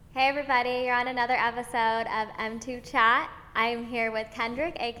Hey everybody, you're on another episode of M2Chat. I'm here with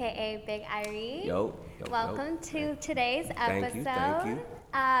Kendrick, aka Big Irie. Yo. Welcome to today's Thank you, thank episode. you.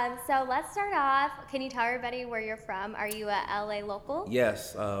 So let's start off. Can you tell everybody where you're from? Are you a LA local?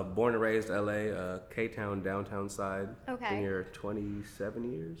 Yes, born and raised LA, K-Town, downtown side. Okay. Been here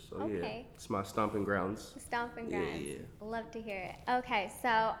 27 years, so yeah. Okay. It's my stomping grounds. Stomping Yeah, grounds. yeah. Love to hear it. Okay,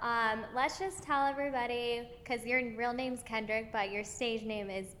 so let's just tell everybody, because your real name's Kendrick, but your stage name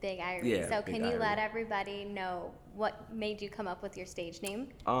is Big Irie. Yeah, so Big can you Irie. let everybody know what made you come up with your stage name?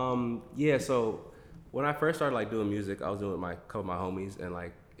 Yeah, so when I first started doing music, I was doing it with a couple of my homies, and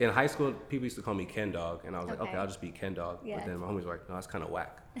in high school, people used to call me Ken Dog, and I was like, okay, I'll just be Ken Dog. Yeah. But then my homies were like, no, that's kind of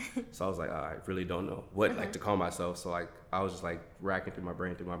whack. So I was like, I really don't know what to call myself. So I was just racking through my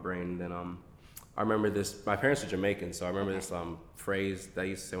brain, and then I remember this. My parents are Jamaican, so I remember this phrase that I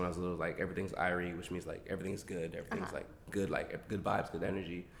used to say when I was little, everything's Irie, which means everything's good, everything's good, good vibes, good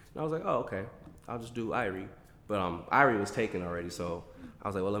energy. And I was like, oh, okay, I'll just do Irie. But Irie was taken already, so I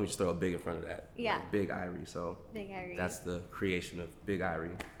was like, well, let me just throw a big in front of that. Yeah. Big Irie. So Big Irie. that's the creation of Big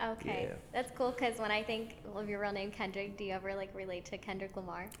Irie. Okay, Yeah. that's cool because when I think of your real name Kendrick, do you ever relate to Kendrick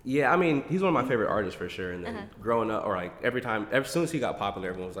Lamar? Yeah, I mean, he's one of my favorite artists for sure. And then growing up, or ever since he got popular,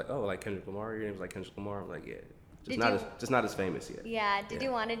 everyone was like, "Oh, Kendrick Lamar." Your name's Kendrick Lamar. I'm like, yeah, just not as famous yet. Yeah. Did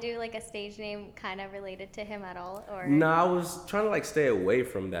you want to do a stage name kind of related to him at all, or No, I was trying to stay away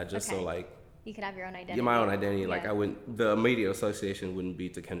from that, just so you could have your own identity? get my own identity. Yeah. I wouldn't. The immediate association wouldn't be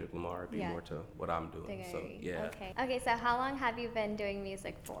to Kendrick Lamar. It'd be Yeah. more to what I'm doing. Big So Irie. yeah. Okay. So how long have you been doing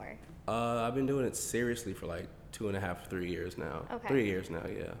music for? I've been doing it seriously for 2.5, 3 years now. Okay. 3 years now,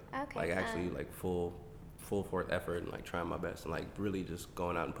 yeah. Okay, Actually, full forth effort and trying my best and really just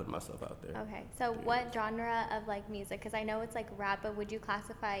going out and putting myself out there. Okay. So what genre of music? Because I know it's rap, but would you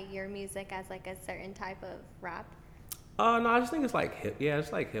classify your music as a certain type of rap? No, I just think it's hip. Yeah,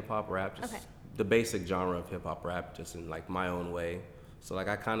 it's hip hop rap. Just Okay. the basic genre of hip hop rap, just in my own way. So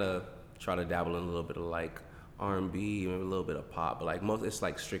I kind of try to dabble in a little bit of R&B, maybe a little bit of pop, but most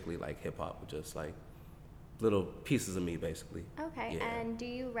it's strictly hip hop, just little pieces of me basically. Okay. Yeah. And do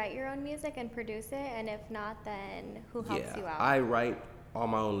you write your own music and produce it? And if not, then who helps you out? I write all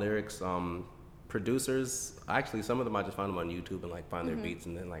my own lyrics. Producers, actually, some of them I just find them on YouTube and find their beats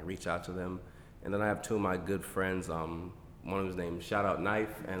and then reach out to them. And then I have two of my good friends. One of them's named Shout Out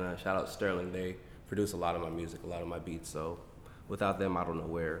Knife and Shout Out Sterling. They produce a lot of my music, a lot of my beats. So without them, I don't know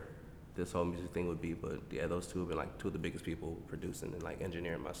where this whole music thing would be. But yeah, those two have been two of the biggest people producing and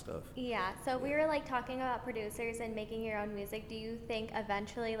engineering my stuff. Yeah, so we were talking about producers and making your own music. Do you think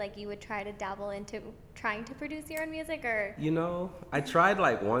eventually you would try to dabble into trying to produce your own music, or? I tried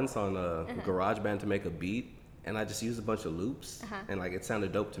once on GarageBand to make a beat, and I just used a bunch of loops, and it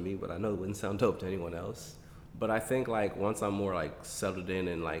sounded dope to me, but I know it wouldn't sound dope to anyone else. But I think once I'm more settled in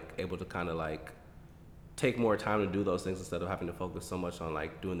and able to kind of take more time to do those things instead of having to focus so much on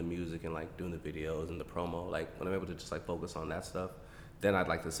doing the music and doing the videos and the promo, when I'm able to just focus on that stuff, then I'd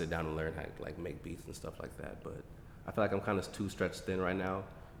like to sit down and learn how to make beats and stuff like that. But I feel I'm kind of too stretched thin right now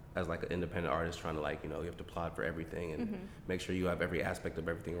as an independent artist trying to you have to plot for everything and make sure you have every aspect of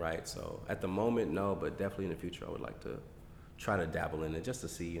everything right. So at the moment, no, but definitely in the future I would like to try to dabble in it just to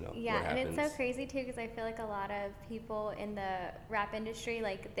see, Yeah, what and happens. it's so crazy too because I feel a lot of people in the rap industry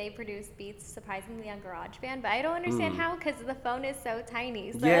they produce beats surprisingly on GarageBand, but I don't understand how because the phone is so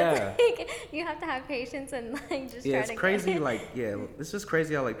tiny. So Yeah. it's you have to have patience and just Yeah, try it's to crazy. get it. It's just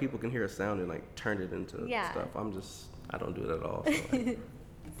crazy how people can hear a sound and turn it into stuff. I don't do it at all.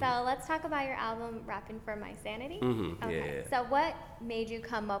 So, So let's talk about your album, Rapping for My Sanity. Okay. yeah. So what made you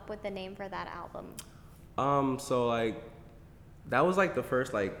come up with the name for that album? So that was the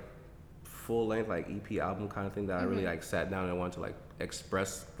first full length EP album kind of thing that I really sat down and wanted to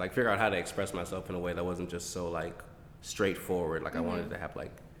express, figure out how to express myself in a way that wasn't just so straightforward. I wanted to have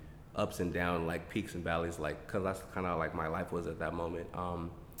ups and downs, peaks and valleys, because that's kind of my life was at that moment.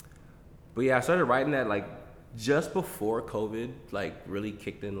 But yeah, I started writing that just before COVID really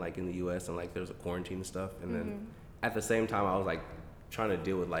kicked in in the US and there was a quarantine and stuff, and then at the same time I was trying to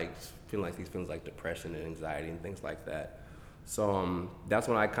deal with feeling these feelings depression and anxiety and things like that. So that's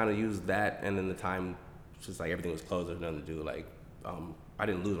when I kind of used that, and then the time just everything was closed, there's nothing to do. I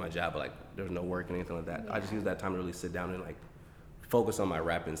didn't lose my job, but there was no work and anything like that. Yeah. I just used that time to really sit down and focus on my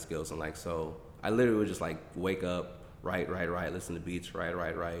rapping skills, and so I literally would just wake up, write, listen to beats, write,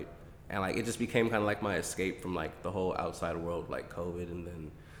 and it just became kind of my escape from the whole outside world, COVID, and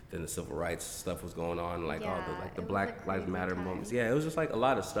then the civil rights stuff was going on, all the it Black was a Lives crazy Matter time. moments. Yeah, it was just a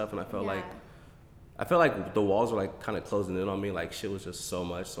lot of stuff, and I felt Yeah. I felt the walls were kind of closing in on me. Shit was just so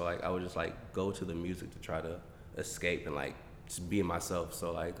much. So I would just go to the music to try to escape and just being myself.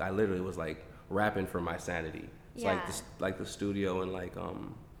 So like I literally was like rapping for my sanity. It's Yeah. like the studio and like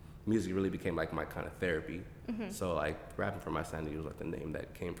music really became like my kind of therapy. So like rapping for my sanity was like the name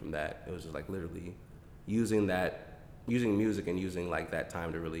that came from that. It was just like literally using music and using like that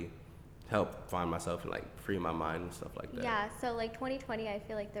time to really help find myself and like free my mind and stuff like that. Yeah, so like 2020, I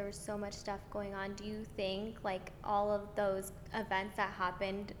feel like there was so much stuff going on. Do you think like all of those events that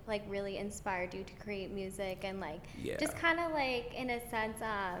happened like really inspired you to create music and like Yeah. just kind of like in a sense,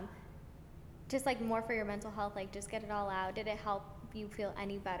 just like more for your mental health, like just get it all out? Did it help you feel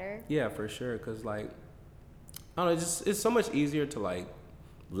any better? Yeah, for sure. Cause like I don't know, it's so much easier to like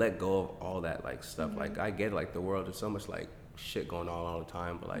let go of all that like stuff. Like I get it, like the world, there's so much like shit going on all the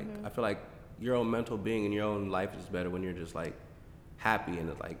time, but like I feel like your own mental being and your own life is better when you're just like happy, and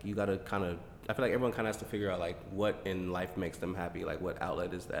it's like you gotta kind of, I feel like everyone kind of has to figure out like what in life makes them happy, like what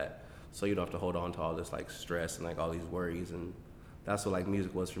outlet is that, so you don't have to hold on to all this like stress and like all these worries. And that's what like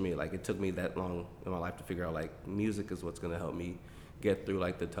music was for me. Like it took me that long in my life to figure out like music is what's gonna help me get through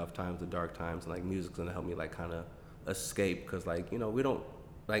like the tough times, the dark times, and like music's gonna help me like kind of escape, because like, you know, we don't,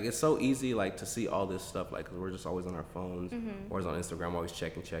 like it's so easy like to see all this stuff, like 'cause we're just always on our phones, always on Instagram, always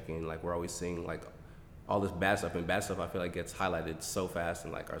checking, like we're always seeing like all this bad stuff, and bad stuff I feel like gets highlighted so fast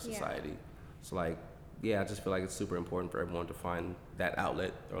in like our society. So like, yeah, I just feel like it's super important for everyone to find that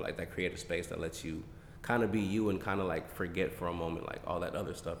outlet or like that creative space that lets you kind of be you and kind of like forget for a moment like all that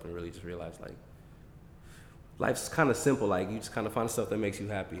other stuff and really just realize like life's kind of simple. Like you just kind of find stuff that makes you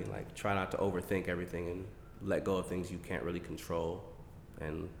happy and like try not to overthink everything and let go of things you can't really control.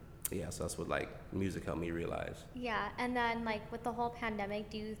 And yeah, so that's what like music helped me realize. Yeah, and then like with the whole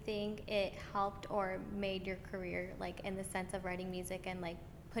pandemic, do you think it helped or made your career, like in the sense of writing music and like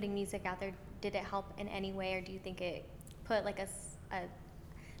putting music out there? Did it help in any way, or do you think it put like a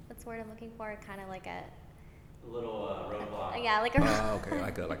what's the word I'm looking for? Kind of like a little roadblock. Yeah, like a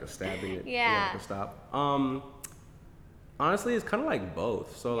okay, like a stabbing it. Yeah. Like a stop. Honestly, it's kind of like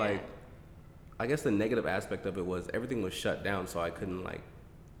both. So Yeah. like, I guess the negative aspect of it was everything was shut down, so I couldn't like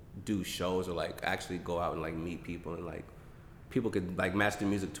do shows or like actually go out and like meet people, and like people could like match the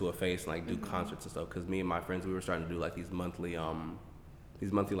music to a face and like do concerts and stuff. Because me and my friends, we were starting to do like these monthly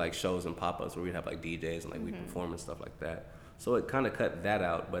like shows and pop-ups where we'd have like DJs and like we perform and stuff like that. So it kind of cut that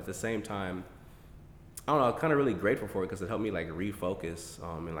out, but at the same time, I don't know, I'm kind of really grateful for it because it helped me like refocus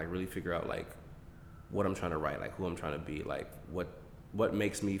and like really figure out like what I'm trying to write, like who I'm trying to be, like what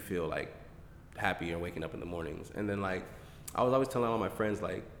makes me feel like happy and waking up in the mornings. And then like I was always telling all my friends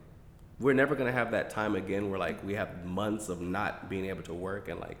like we're never gonna have that time again where like we have months of not being able to work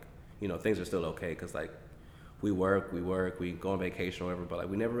and like, you know, things are still okay because like we work, we go on vacation or whatever, but like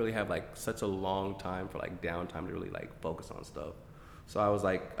we never really have like such a long time for like downtime to really like focus on stuff. So I was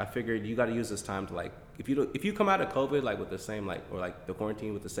like, I figured you got to use this time to like, if you come out of COVID like with the same like, or like the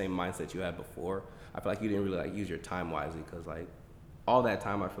quarantine with the same mindset you had before, I feel like you didn't really like use your time wisely, because like all that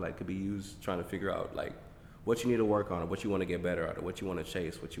time I feel like could be used trying to figure out like what you need to work on or what you want to get better at or what you want to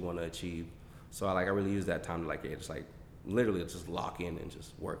chase, what you want to achieve. So I really used that time to like, yeah, just like literally just lock in and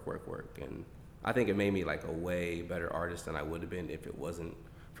just work. And I think it made me like a way better artist than I would have been if it wasn't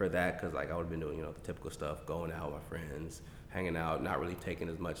for that, because like I would have been doing, you know, the typical stuff, going out with my friends, hanging out, not really taking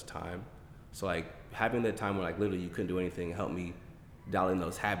as much time. So like having that time where like literally you couldn't do anything helped me dial in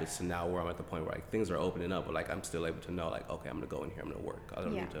those habits to now where I'm at the point where like things are opening up, but like I'm still able to know like, okay, I'm gonna go in here, I'm gonna work. I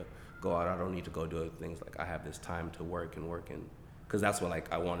don't need to go out, I don't need to go do other things. Like I have this time to work and because that's what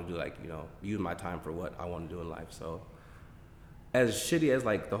like I want to do, like, you know, use my time for what I want to do in life. So as shitty as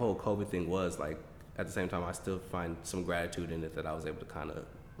like the whole COVID thing was, like at the same time I still find some gratitude in it that I was able to kind of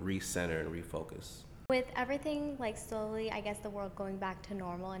recenter and refocus. With everything like slowly, I guess the world going back to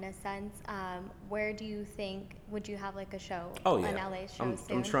normal in a sense, where do you think, would you have like a show? Oh yeah, an LA show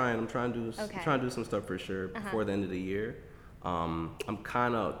soon? I'm trying to do some stuff for sure before the end of the year. I'm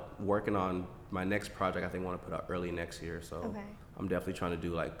kind of working on my next project. I think I want to put out early next year. So I'm definitely trying to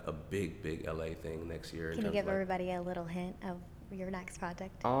do like a big LA thing next year. Can you give everybody a little hint of your next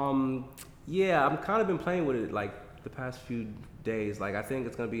project? Yeah, I'm kind of been playing with it like the past few days. Like I think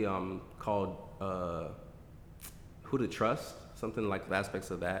it's gonna be called Who to Trust, something like the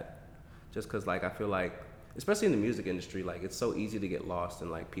aspects of that. Just because like I feel like, especially in the music industry, like it's so easy to get lost in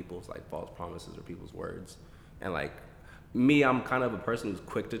like people's like false promises or people's words. And like me, I'm kind of a person who's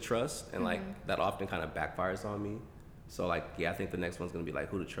quick to trust, and like that often kind of backfires on me. So like, yeah, I think the next one's gonna be like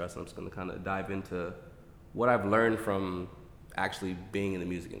Who to Trust. I'm just gonna kind of dive into what I've learned from actually being in the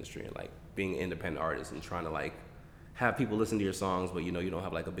music industry and like being an independent artist and trying to like have people listen to your songs, but you know you don't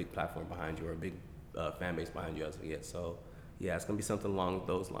have like a big platform behind you or a big fan base behind you as of yet. So yeah, it's gonna be something along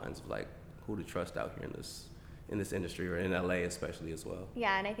those lines of like who to trust out here in this industry, or in LA especially as well.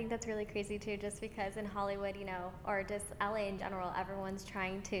 Yeah, and I think that's really crazy too, just because in Hollywood, you know, or just LA in general, everyone's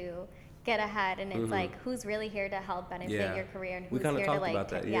trying to get ahead, and it's like, who's really here to help benefit your career, and who's here to like,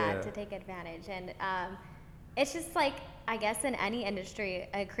 to take advantage. And it's just like, I guess in any industry,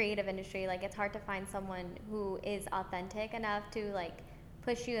 a creative industry, like it's hard to find someone who is authentic enough to like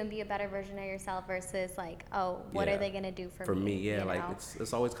push you and be a better version of yourself versus like, oh, what are they gonna do for me? For me, yeah, like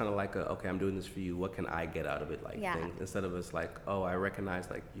it's always kind of like okay, I'm doing this for you. What can I get out of it? Like thing. Instead of it's like, oh, I recognize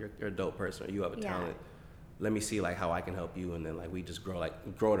like you're a dope person, or you have a talent. Let me see like how I can help you, and then like we just grow it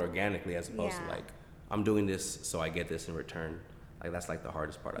organically, as opposed to like I'm doing this so I get this in return. Like that's like the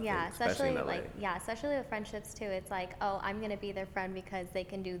hardest part, I think, especially in LA. Especially with friendships too. It's like, oh, I'm gonna be their friend because they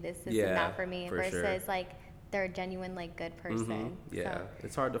can do this and that for me, versus like they're a genuine like good person. Yeah, so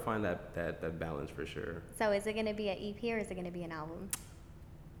it's hard to find that balance for sure. So is it gonna be an EP or is it gonna be an album?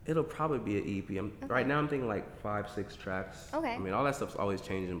 It'll probably be an EP. Right now I'm thinking like 5-6 tracks. Okay. I mean, all that stuff's always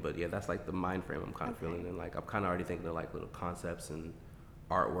changing, but yeah, that's like the mind frame I'm kind of feeling. And like I'm kind of already thinking of like little concepts and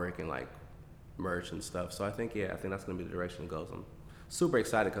artwork and like merch and stuff. So I think that's gonna be the direction it goes. I'm super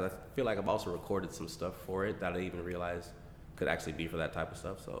excited because I feel like I've also recorded some stuff for it that I didn't even realize could actually be for that type of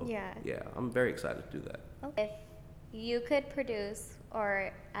stuff. So yeah, I'm very excited to do that. If you could produce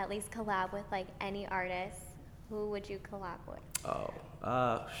or at least collab with like any artist, who would you collab with?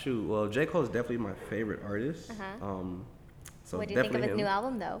 Shoot. Well, J. Cole is definitely my favorite artist. So what do you think of his new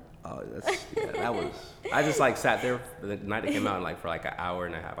album though? Oh, that was. I just like sat there the night it came out, and like for like an hour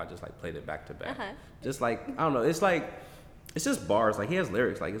and a half, I just like played it back to back. Just like, I don't know. It's like, it's just bars. Like he has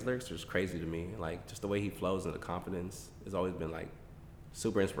lyrics. Like his lyrics are just crazy to me. Like just the way he flows and the confidence has always been like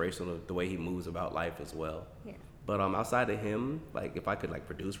super inspirational. The way he moves about life as well. Yeah. But outside of him, like if I could like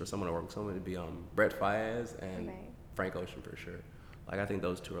produce for someone or work with someone, it'd be Brett Faiyaz and Frank Ocean for sure. Like I think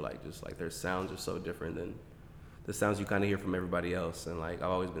those two are like just like their sounds are so different than the sounds you kind of hear from everybody else. And like I've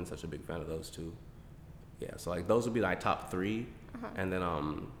always been such a big fan of those two. Yeah. So like those would be my top three, and then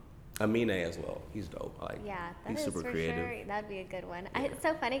Amine as well. He's dope. He's super creative. Sure. That'd be a good one. Yeah. It's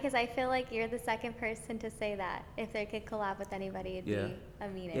so funny because I feel like you're the second person to say that. If they could collab with anybody, it'd be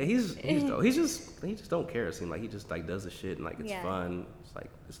Amine. Yeah, he's dope. He just don't care. It seems like he just like does the shit and like it's fun. It's like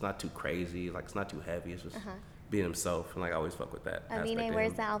it's not too crazy. Like it's not too heavy. It's just being himself, and like I always fuck with that. Amine,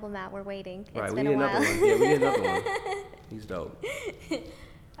 where's the album at? We're waiting. Right, it's been a while. Another one. Yeah, we need another one. He's dope.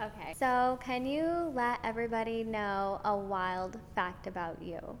 Okay. So can you let everybody know a wild fact about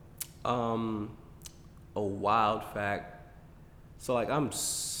you? A wild fact. So like I'm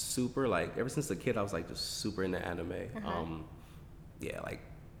super like ever since a kid I was like just super into anime. Like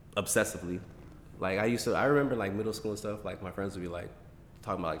obsessively. Like I remember like middle school and stuff, like my friends would be like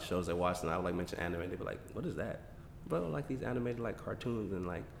talking about like shows they watched, and I would like mention anime. They'd be like, "What is that?" Bro, like these animated like cartoons, and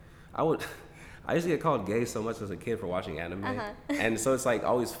like I used to get called gay so much as a kid for watching anime. And so it's like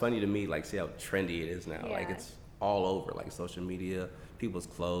always funny to me like see how trendy it is now. Like it's all over like social media, people's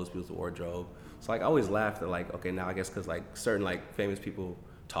clothes, people's wardrobe. So like I always laughed at like, okay, now I guess because like certain like famous people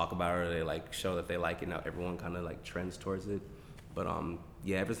talk about it, or they like show that they like it, now everyone kind of like trends towards it. But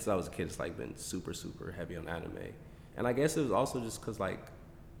ever since I was a kid, it's like been super super heavy on anime. And I guess it was also just because like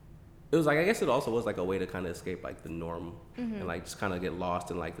it was like I guess it also was like a way to kind of escape like the norm and like just kind of get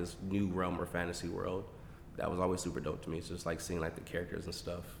lost in like this new realm or fantasy world. That was always super dope to me. It's just like seeing like the characters and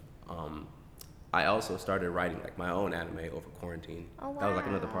stuff. I also started writing like my own anime over quarantine. Oh, wow. That was like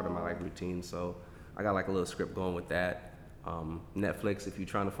another part of my like routine. So I got like a little script going with that. Netflix, if you're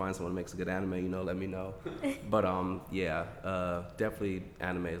trying to find someone who makes a good anime, let me know. But definitely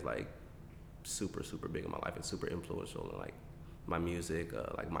anime is like super super big in my life. It's super influential in like my music,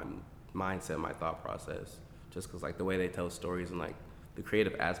 like my mindset, my thought process. Just because like the way they tell stories and like the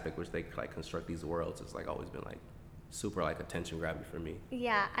creative aspect which they like construct these worlds, it's like always been like super like attention grabbing for me.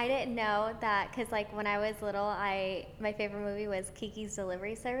 Yeah, I didn't know that because like when I was little, my favorite movie was Kiki's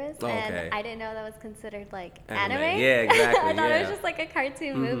Delivery Service, and I didn't know that was considered like anime. Yeah, exactly. I thought it was just like a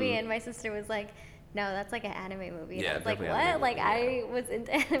cartoon movie, and my sister was like, "No, that's like an anime movie." And I was like, "What?" Like I was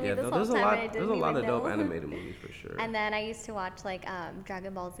into anime this whole time, and I didn't even know. There's a lot of dope animated movies for sure. And then I used to watch like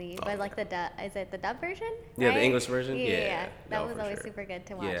Dragon Ball Z, but like is it the dub version? Yeah, right? the English version. Yeah. That was always super good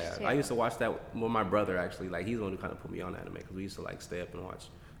to watch too. I used to watch that with my brother actually. Like he's the one who kind of put me on anime because we used to like stay up and watch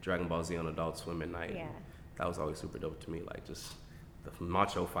Dragon Ball Z on Adult Swim at night. Yeah. That was always super dope to me. Like just the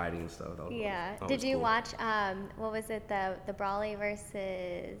macho fighting and stuff. Did you watch what was it, the Brawley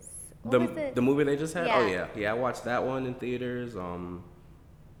versus the movie they just had? Yeah. Oh yeah, I watched that one in theaters.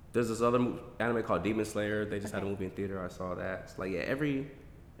 There's this other anime called Demon Slayer. They just had a movie in theater. I saw that. It's like every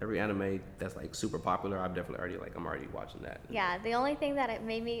every anime that's like super popular, I'm already watching that. Yeah, the only thing that it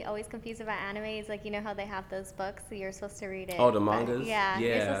made me always confused about anime is like, you know how they have those books, so you're supposed to read it. Oh, the mangas? Yeah, Yeah.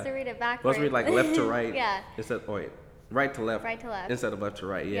 you're supposed to read it backwards. Supposed to read like left to right. Yeah. Instead, oh wait, right to left. Right to left. Instead of left to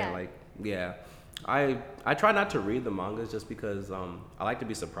right. Yeah, Yeah. like, yeah. I try not to read the mangas just because I like to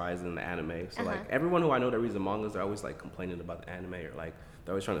be surprised in the anime. So like everyone who I know that reads the mangas, they're always like complaining about the anime, or like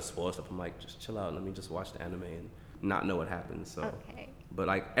they're always trying to spoil stuff. I'm like, just chill out, let me just watch the anime and not know what happens. So Okay. but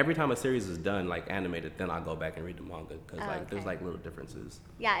like every time a series is done, like animated, then I'll go back and read the manga because like there's okay. like little differences.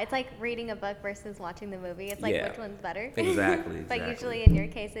 Yeah, it's like reading a book versus watching the movie. It's like, Yeah. which one's better? Exactly. But exactly. usually in your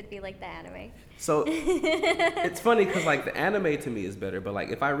case, it'd be like the anime. So it's funny because like the anime to me is better, but like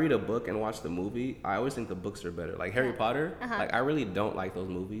if I read a book and watch the movie, I always think the books are better. Like Harry Potter, like I really don't like those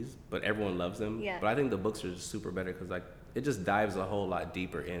movies, but everyone loves them. Yeah. But I think the books are just super better because like it just dives a whole lot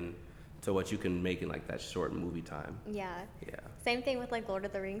deeper in to what you can make in like that short movie time. Yeah. Yeah. Same thing with like Lord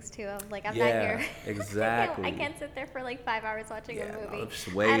of the Rings too. I'm like, I'm Yeah, not here. exactly. I can't sit there for like 5 hours watching Yeah, a movie. no,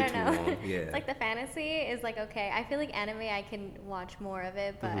 it's way I don't too know. long. Yeah. It's like the fantasy is like, okay. I feel like anime, I can watch more of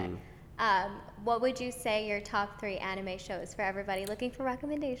it, but what would you say your top 3 anime shows for everybody looking for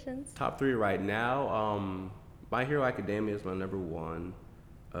recommendations? Top 3 right now. My Hero Academia is my number 1.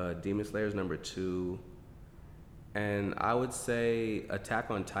 Demon Slayer is number 2. And I would say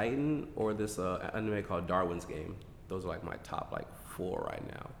Attack on Titan or this anime called Darwin's Game. Those are like my top like 4 right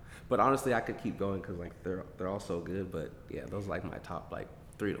now. But honestly, I could keep going because like they're all so good. But yeah, those are like my top like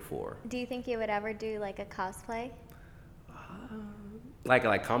 3 to 4. Do you think you would ever do like a cosplay?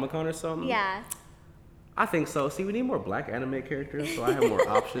 Like Comic-Con or something? Yeah. I think so. See, we need more black anime characters, so I have more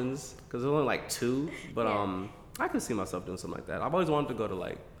options because there's only like 2. But Yeah. I could see myself doing something like that. I've always wanted to go to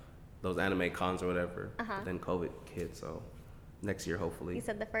like those anime cons or whatever. But then COVID hit, so next year hopefully. You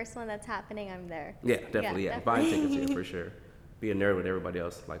said the first one that's happening, I'm there. Yeah, definitely. Yeah, buying definitely. tickets here for sure. Be a nerd with everybody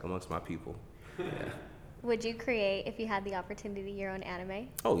else, like amongst my people. Yeah. Would you create, if you had the opportunity, your own anime?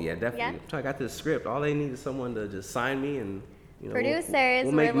 Oh yeah, definitely. Yeah? I got this script. All they need is someone to just sign me, and you know, Producers,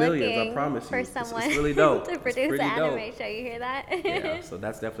 we'll make we're millions. looking I promise for you. someone It's really dope. to It's produce pretty an dope. anime show. You hear that? Yeah, so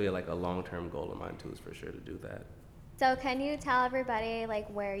that's definitely like a long-term goal of mine too, is for sure to do that. So can you tell everybody like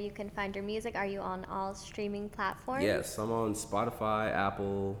where you can find your music? Are you on all streaming platforms? Yes, I'm on Spotify,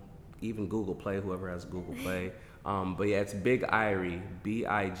 Apple, even Google Play, whoever has Google Play. But yeah, it's Big Irie,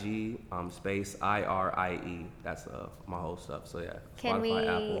 B-I-G space I-R-I-E. That's my whole stuff. So yeah, Can Spotify, we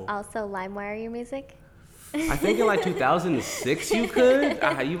Apple. also LimeWire your music? I think in like 2006 you could.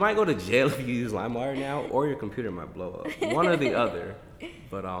 You might go to jail if you use LimeWire now, or your computer might blow up. One or the other.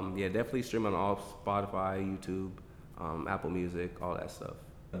 But yeah, definitely stream on all Spotify, YouTube, Apple Music, all that stuff.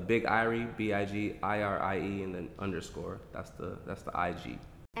 Big Irie, B-I-G-I-R-I-E, and then underscore. That's the IG.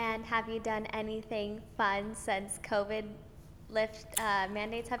 And have you done anything fun since COVID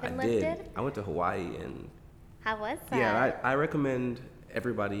mandates have been I lifted? did. I went to Hawaii, and How was that? yeah, I recommend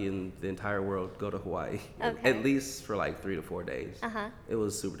everybody in the entire world go to Hawaii, Okay. at least for like 3 to 4 days. Uh-huh. It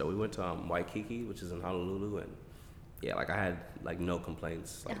was super dope. We went to Waikiki, which is in Honolulu, and yeah, like I had like no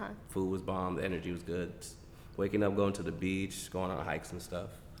complaints. Like food was bomb, the energy was good. Waking up, going to the beach, going on hikes and stuff.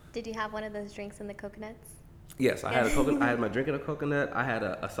 Did you have one of those drinks in the coconuts? Yes, I had a coconut. I had my drink in a coconut. I had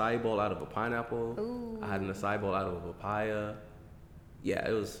a acai bowl out of a pineapple. Ooh. I had an acai bowl out of a papaya. Yeah,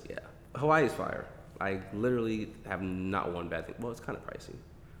 it was. Yeah, Hawaii's fire. I literally have not one bad thing. Well, it's kind of pricey,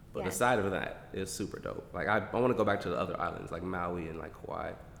 but Yeah. aside of that, it's super dope. Like I want to go back to the other islands, like Maui and like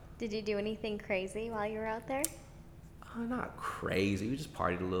Hawaii. Did you do anything crazy while you were out there? Not crazy. We just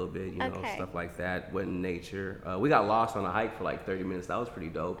partied a little bit, you know, Okay. stuff like that. Went in nature. We got lost on a hike for like 30 minutes. That was pretty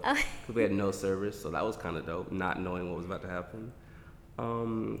dope. Oh. Because we had no service, so that was kind of dope, not knowing what was about to happen.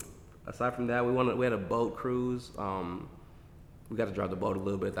 Aside from that, we had a boat cruise. We got to drive the boat a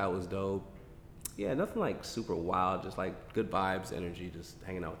little bit. That was dope. Yeah, nothing like super wild. Just like good vibes, energy, just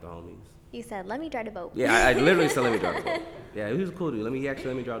hanging out with the homies. You said, let me drive the boat. Yeah, I literally said, let me drive the boat. Yeah, he was a cool dude. He actually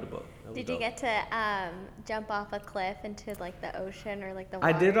let me drive the boat. That was Did you dope. get to jump off a cliff into like the ocean or like the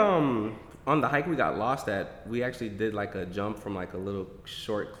water? I did on the hike we got lost at, we actually did like a jump from like a little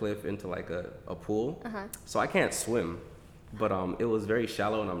short cliff into like a pool. So I can't swim, but it was very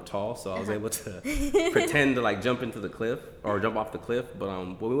shallow and I'm tall, so I was able to pretend to like jump into the cliff or jump off the cliff. But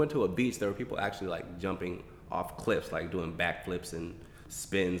when we went to a beach, there were people actually like jumping off cliffs, like doing backflips and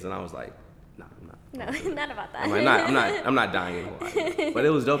spins, and I was like, nah, I'm not. No, not about that. I'm not dying in Hawaii. But it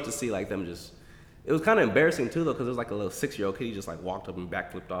was dope to see like them just. It was kind of embarrassing too though, because it was like a little 6-year-old kid. He just like walked up and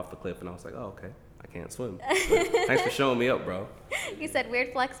backflipped off the cliff, and I was like, oh okay, I can't swim. But thanks for showing me up, bro. You said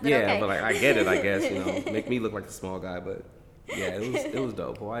weird flex, but Yeah, okay. but like I get it, I guess, you know, make me look like the small guy, but yeah, it was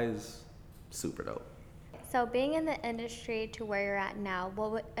dope. Hawaii is super dope. so being in the industry to where you're at now,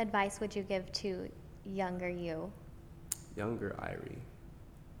 advice would you give to younger you? Younger Irie.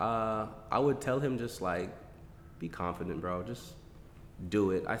 I would tell him just like, be confident, bro. Just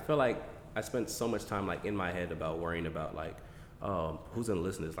do it. I feel like I spent so much time like in my head about worrying about like, who's gonna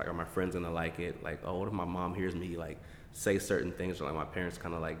listen to this? Like, are my friends gonna like it? Like, oh, what if my mom hears me like say certain things, or like my parents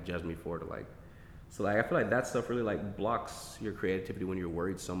kind of like judge me for it? Or, like, so like I feel like that stuff really like blocks your creativity when you're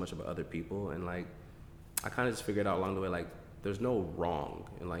worried so much about other people. And like, I kind of just figured out along the way like, there's no wrong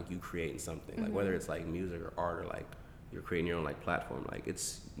in like you creating something, like whether it's like music or art or like you're creating your own like platform. Like,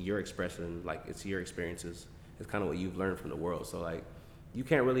 it's your expression, like it's your experiences. It's kind of what you've learned from the world. So like, you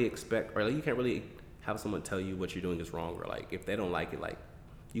can't really expect, or like you can't really have someone tell you what you're doing is wrong, or like if they don't like it, like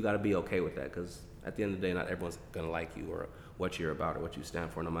you got to be okay with that, because at the end of the day, not everyone's gonna like you or what you're about or what you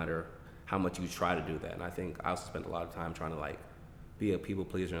stand for, no matter how much you try to do that. And I think I also spent a lot of time trying to like be a people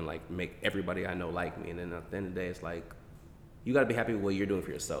pleaser and like make everybody I know like me. And then at the end of the day, it's like you got to be happy with what you're doing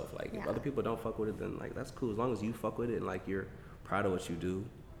for yourself. Like, if other people don't fuck with it, then like that's cool. As long as you fuck with it and like you're proud of what you do,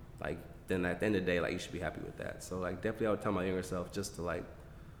 like then at the end of the day, like you should be happy with that. So like definitely I would tell my younger self just to like,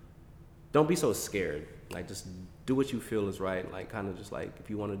 don't be so scared. Like, just do what you feel is right. Like, kind of just like, if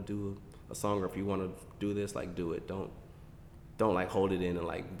you want to do a song or if you want to do this, like do it. Don't like hold it in and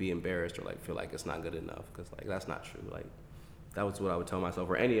like be embarrassed or like feel like it's not good enough, because like that's not true. Like, that was what I would tell myself,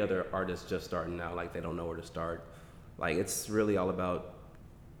 or any other artist just starting out, like they don't know where to start. Like, it's really all about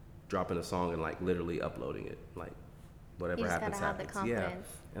dropping a song and like literally uploading it. Like, whatever happens, happens. Yeah.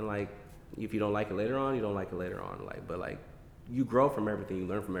 And like, if you don't like it later on, you don't like it later on. Like, but like, you grow from everything, you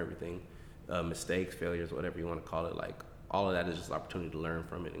learn from everything, mistakes, failures, whatever you want to call it. Like, all of that is just an opportunity to learn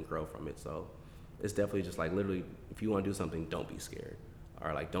from it and grow from it. So it's definitely just like, literally, if you want to do something, don't be scared,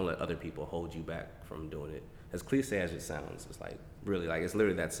 or like don't let other people hold you back from doing it. As cliche as it sounds, it's like really like, it's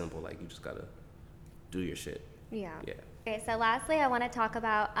literally that simple. Like, you just gotta do your shit. Yeah. Yeah. Okay, so lastly, I want to talk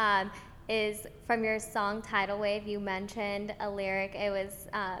about is from your song Tidal Wave. You mentioned a lyric. It was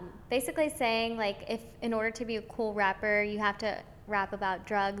basically saying like, if in order to be a cool rapper, you have to rap about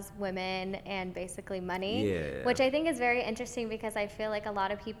drugs, women, and basically money. Yeah. Which I think is very interesting, because I feel like a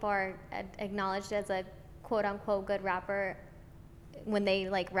lot of people are acknowledged as a quote unquote good rapper when they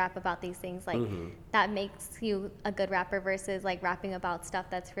like rap about these things. Like, that makes you a good rapper versus like rapping about stuff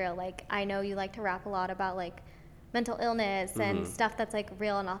that's real. Like, I know you like to rap a lot about like mental illness and stuff that's like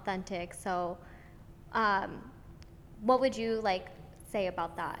real and authentic. So what would you like say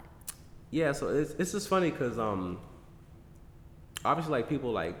about that? Yeah, so it's just funny because obviously like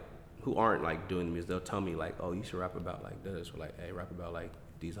people like who aren't like doing the music, they'll tell me like, oh, you should rap about like this, or like, hey, rap about like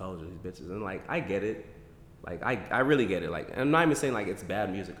these hoes or these bitches. And like, I get it. Like, I really get it. Like, and I'm not even saying like it's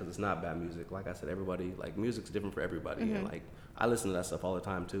bad music, because it's not bad music. Like I said, everybody, like, music's different for everybody. And like, I listen to that stuff all the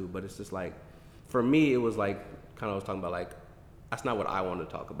time too. But it's just like, for me, it was like, kind of I was talking about like, that's not what I want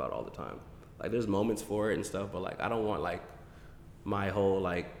to talk about all the time. Like, there's moments for it and stuff, but like, I don't want like my whole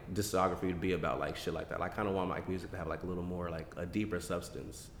like discography to be about like shit like that. I kind of want my music to have like a little more like a deeper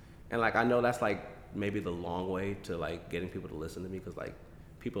substance. And like, I know that's like maybe the long way to like getting people to listen to me, because like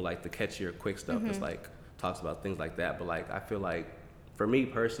people like the catchier quick stuff that's like talks about things like that. But like, I feel like for me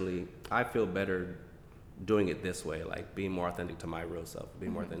personally, I feel better doing it this way, like being more authentic to my real self,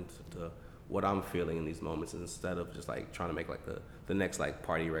 being more authentic to what I'm feeling in these moments, instead of just like trying to make like the next like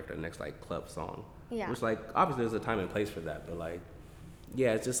party record, the next like club song. Yeah. Which like, obviously there's a time and place for that, but like,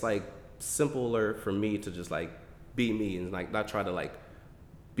 yeah, it's just like simpler for me to just like be me and like not try to like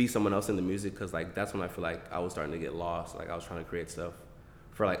be someone else in the music, because like that's when I feel like I was starting to get lost. Like, I was trying to create stuff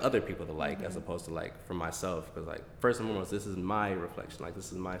for like other people to like, as opposed to like for myself, because like first and foremost, this is my reflection, like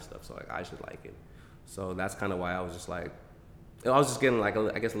this is my stuff, so like I should like it. So that's kind of why I was just like, I was just getting like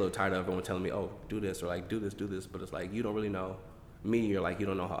I guess a little tired of everyone telling me, oh, do this, or like do this, but it's like, you don't really know me, or like you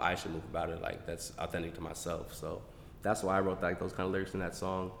don't know how I should move about it, like that's authentic to myself. So that's why I wrote like those kind of lyrics in that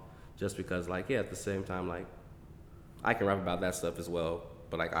song, just because like, yeah, at the same time, like I can rap about that stuff as well,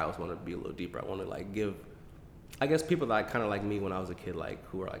 but like I also want to be a little deeper. I want to like give, I guess, people that kind of like me when I was a kid, like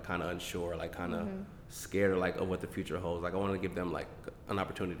who are like kind of unsure, like kind of scared, or like of what the future holds. Like, I want to give them like an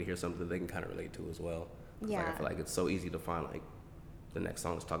opportunity to hear something that they can kind of relate to as well. Yeah. Like, I feel like it's so easy to find like the next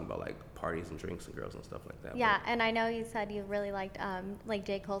song is talking about like parties and drinks and girls and stuff like that. Yeah, and I know you said you really liked like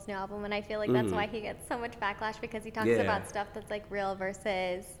J. Cole's new album, and I feel like that's why he gets so much backlash, because he talks about stuff that's like real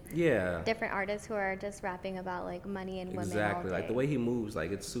versus different artists who are just rapping about like money and women. Exactly. Like the way he moves,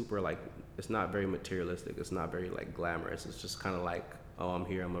 like it's super like, it's not very materialistic, it's not very like glamorous. It's just kind of like, oh, I'm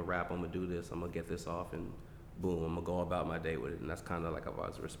here, I'm gonna rap, I'm gonna do this, I'm gonna get this off, and boom, I'm gonna go about my day with it. And that's kind of like I've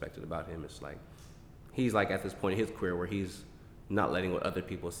always respected about him. It's like he's like at this point in his career where he's not letting what other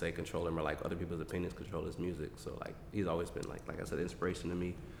people say control him or like other people's opinions control his music. So like he's always been like I said, inspiration to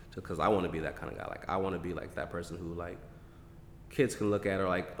me, just because I want to be that kind of guy. Like I want to be like that person who like kids can look at or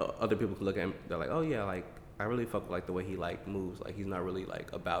like other people can look at him. They're like, oh yeah, like I really fuck with like the way he like moves. Like he's not really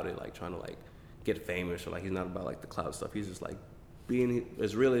like about it, like trying to like get famous or like he's not about like the cloud stuff. He's just like being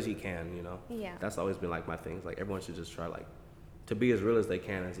as real as he can, you know. Yeah. That's always been like my thing. Like everyone should just try like to be as real as they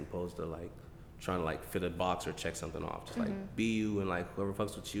can, as opposed to like trying to like fit a box or check something off. Just like be you, and like whoever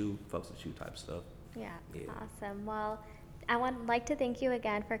fucks with you type stuff. Yeah. Yeah. Awesome. Well, I would like to thank you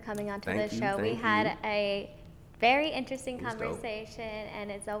again for coming onto Thank the you, show. We thank had you. a very interesting It was dope. conversation,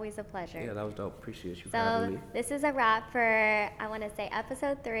 and it's always a pleasure. Yeah, that was dope. Appreciate you for having So me. this is a wrap for, I want to say,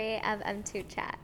 episode 3 of M2 Chat.